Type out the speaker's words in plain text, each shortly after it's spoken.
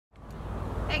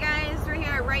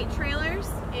freight trailers,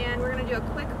 and we're going to do a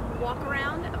quick walk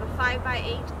around of a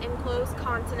 5x8 enclosed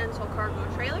Continental cargo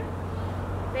trailer.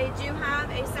 They do have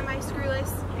a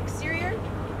semi-screwless exterior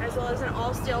as well as an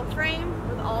all-steel frame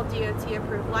with all DOT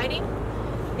approved lighting.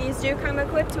 These do come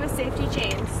equipped with safety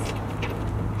chains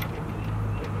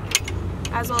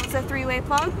as well as a 3-way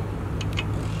plug.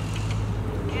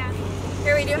 And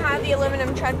here we do have the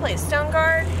aluminum tread plate stone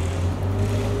guard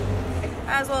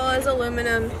as well as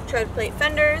aluminum tread plate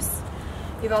fenders.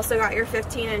 You've also got your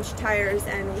 15-inch tires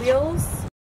and wheels.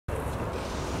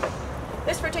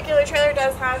 This particular trailer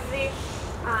does have the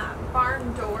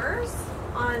barn doors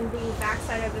on the back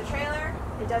side of the trailer.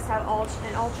 It does have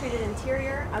an all-treated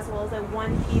interior as well as a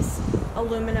one-piece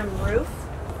aluminum roof.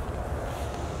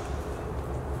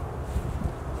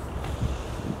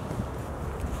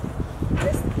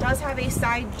 This does have a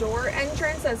side door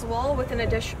entrance as well with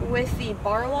with the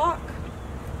bar lock.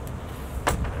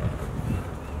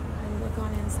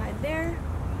 Inside there.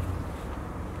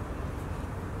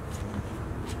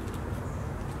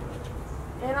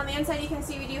 And on the inside you can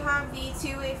see we do have the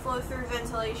 2-way flow-through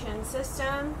ventilation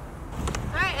system.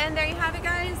 Alright, and there you have it,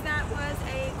 guys. That was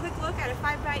a quick look at a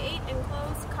 5x8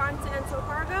 enclosed Continental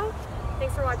cargo.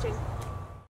 Thanks for watching.